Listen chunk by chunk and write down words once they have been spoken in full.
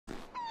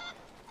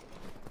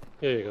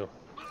Here you go.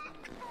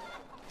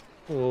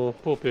 Oh,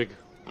 poor pig.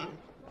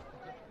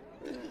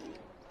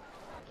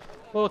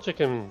 Oh,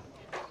 chicken.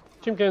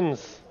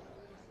 Chimkins.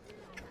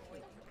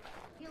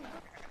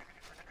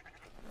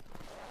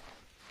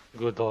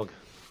 Good dog.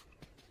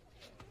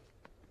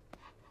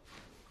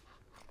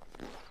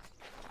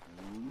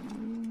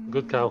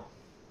 Good cow.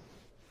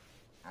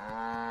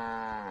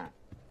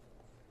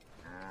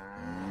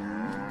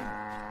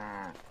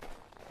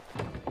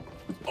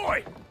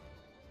 Oi!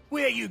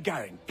 Where you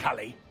going,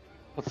 Cully?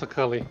 What's a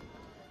cully?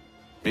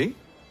 Me?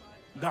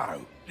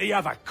 No, the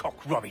other cock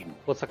robin.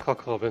 What's a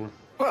cock robin?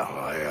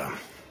 Well,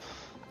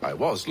 I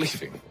was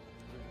leaving.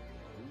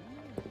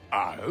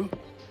 Oh?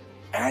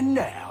 And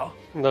now?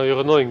 No, you're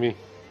annoying me.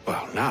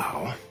 Well,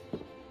 now...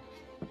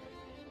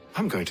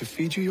 I'm going to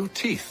feed you your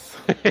teeth.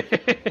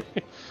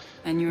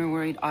 And you were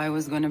worried I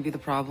was going to be the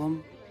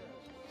problem?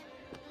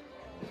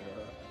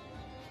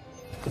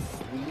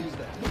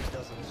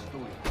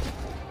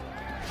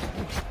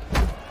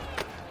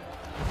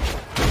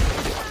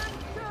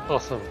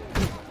 Awesome.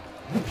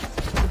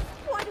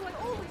 Why do I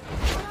always...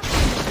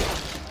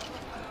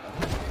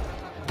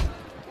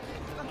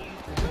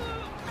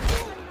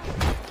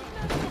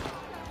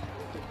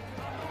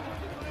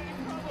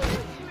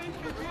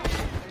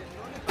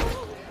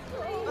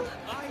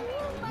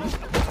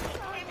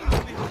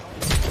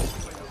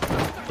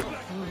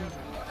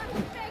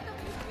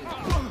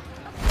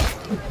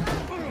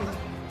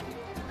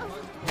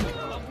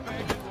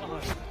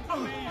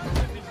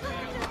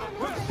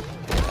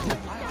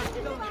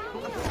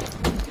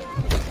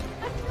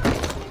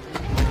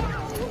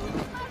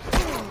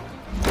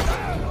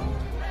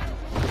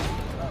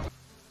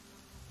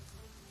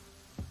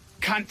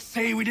 Can't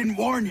say we didn't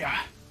warn ya.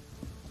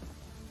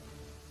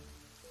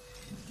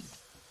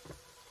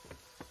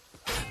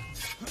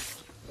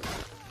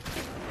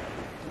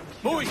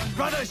 Boys,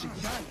 brothers!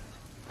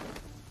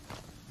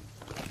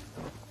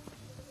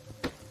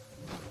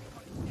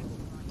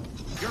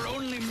 You're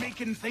only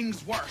making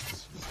things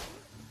worse.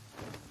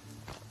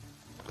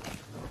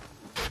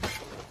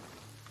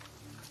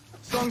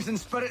 Songs and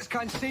spirits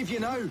can't save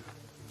you now.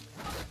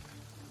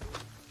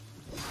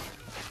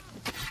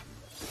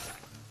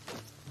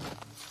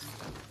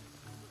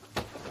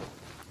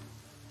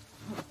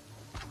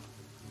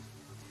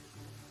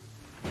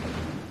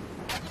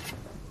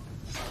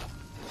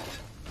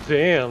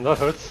 Damn, that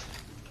hurts.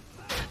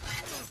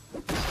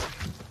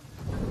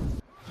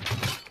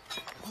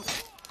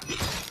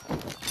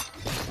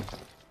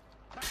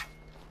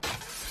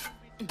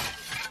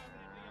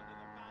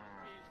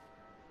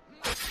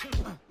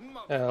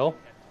 Ow.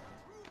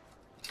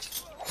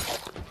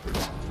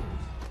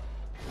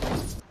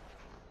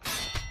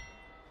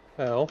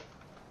 Ow.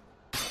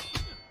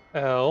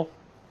 Ow.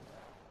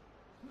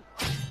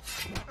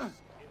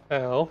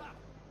 Ow.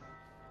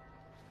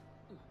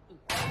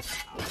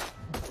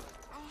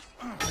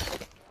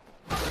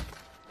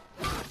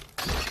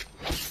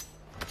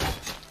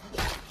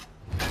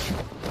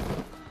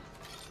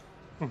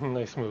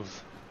 Nice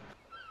moves.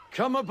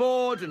 Come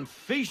aboard and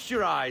feast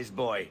your eyes,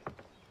 boy.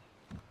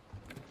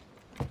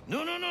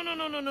 No,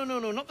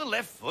 not the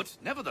left foot.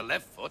 Never the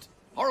left foot.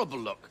 Horrible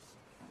look.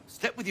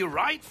 Step with your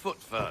right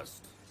foot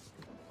first.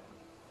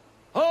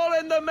 Haul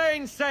in the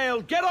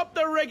mainsail, get up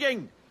the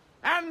rigging!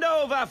 Hand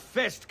over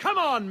fist, come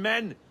on,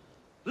 men!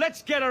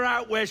 Let's get her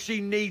out where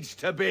she needs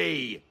to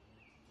be!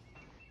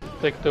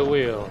 Take the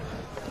wheel.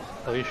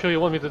 Are you sure you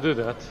want me to do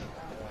that?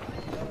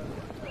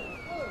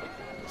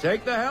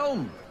 Take the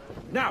helm.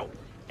 Now,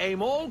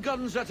 aim all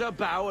guns at her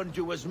bow and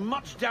do as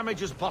much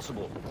damage as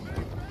possible.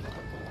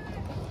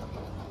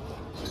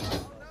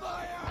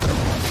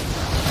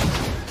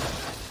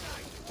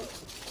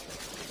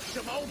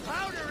 Some old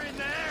powder in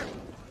there!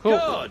 Cool.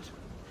 Good!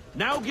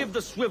 Now give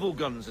the swivel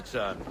guns a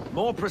turn.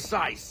 More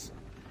precise.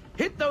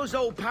 Hit those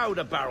old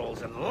powder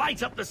barrels and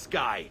light up the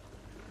sky.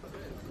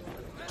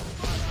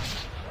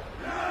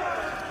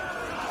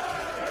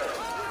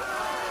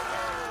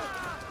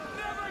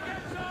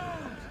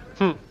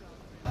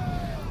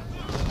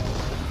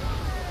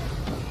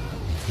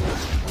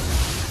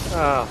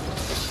 Ah.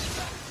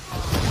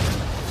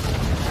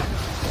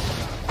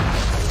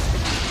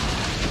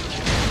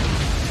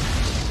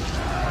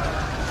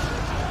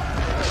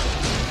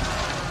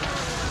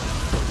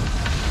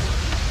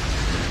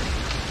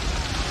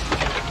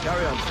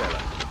 Carry on,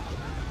 sailor.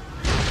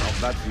 Not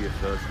bad for your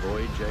first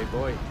voyage, eh,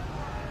 boy?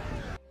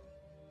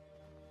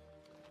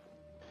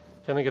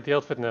 Can I get the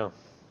outfit now?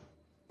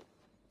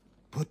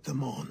 Put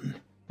them on.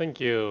 Thank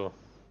you.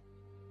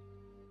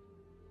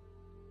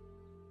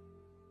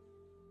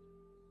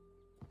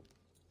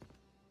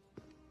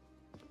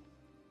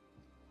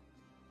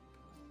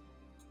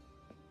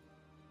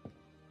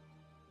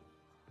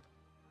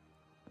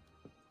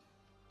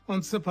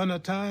 Once upon a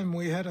time,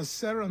 we had a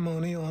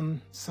ceremony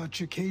on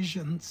such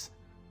occasions.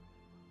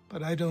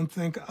 But I don't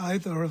think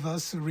either of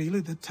us are really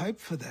the type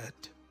for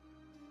that.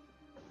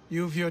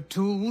 You've your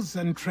tools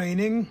and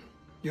training,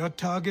 your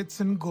targets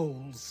and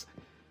goals.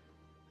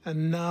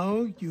 And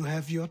now you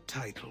have your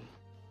title.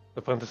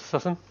 Apprentice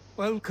Assassin?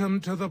 Welcome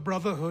to the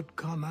Brotherhood,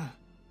 Connor.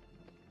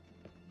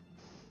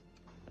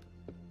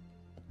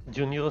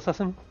 Junior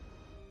assassin?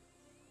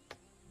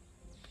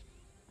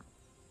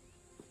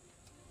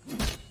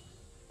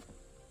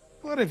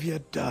 What have you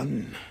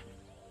done?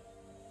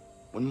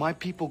 When my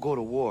people go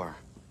to war,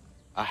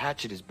 a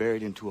hatchet is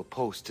buried into a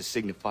post to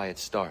signify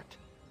its start.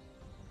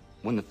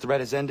 When the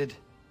threat is ended,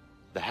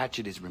 the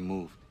hatchet is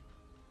removed.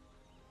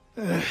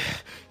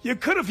 You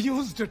could have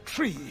used a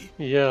tree.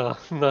 Yeah,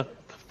 not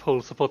the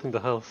pole supporting the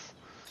house.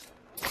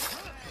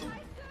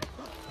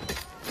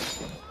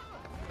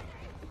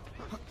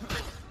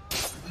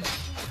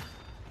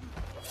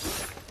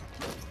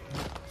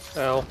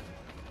 Ow.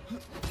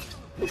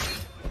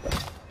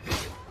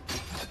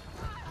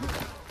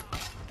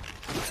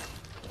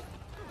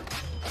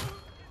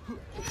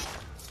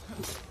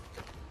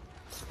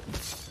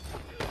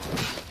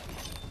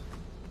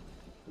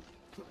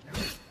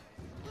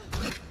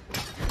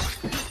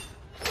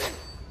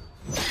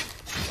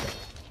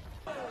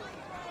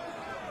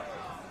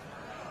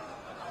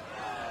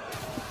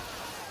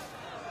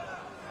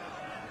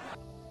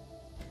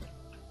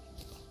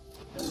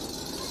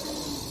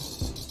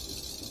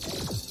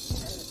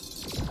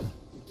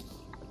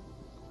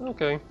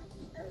 Okay.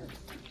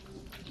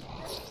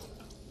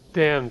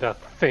 Damn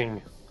that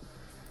thing.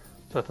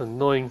 That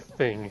annoying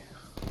thing.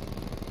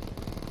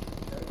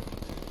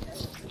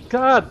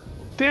 God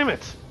damn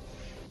it!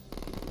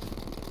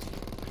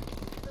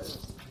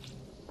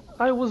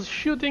 I was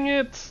shooting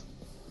it!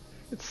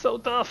 It's so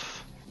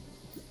tough!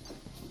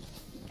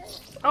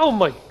 Oh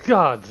my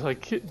god! I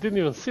didn't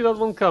even see that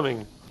one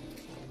coming.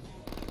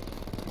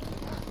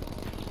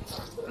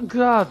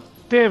 God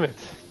damn it!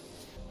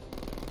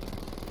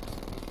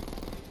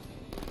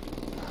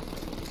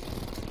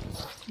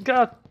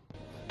 God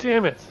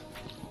damn it!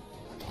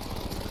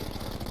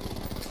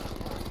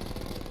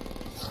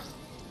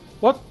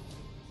 What?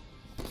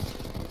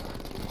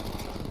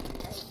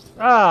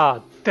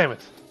 Ah, damn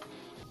it!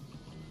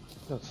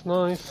 That's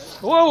nice.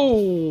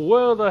 Whoa!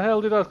 Where the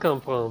hell did that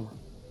come from?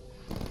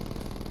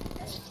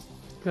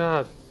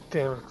 God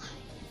damn it.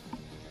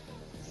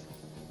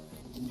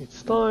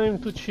 It's time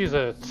to cheese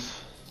it.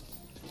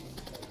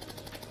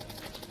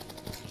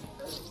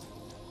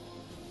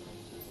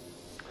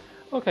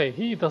 Okay,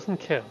 he doesn't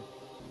care.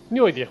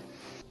 New idea.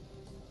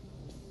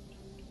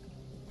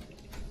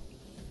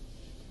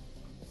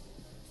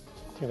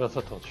 I think that's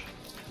a torch.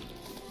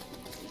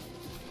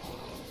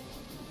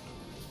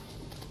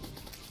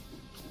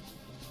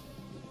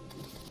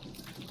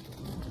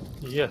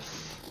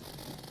 Yes.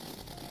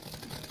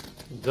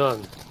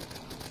 Done.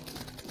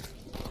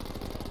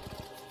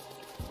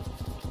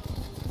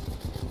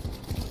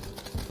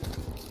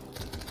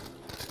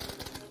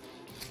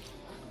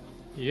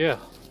 Yeah.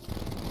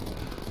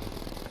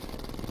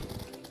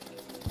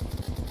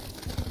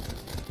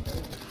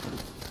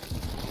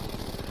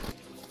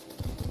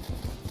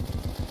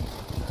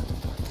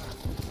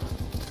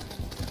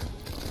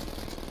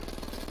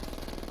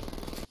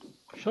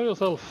 Show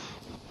yourself.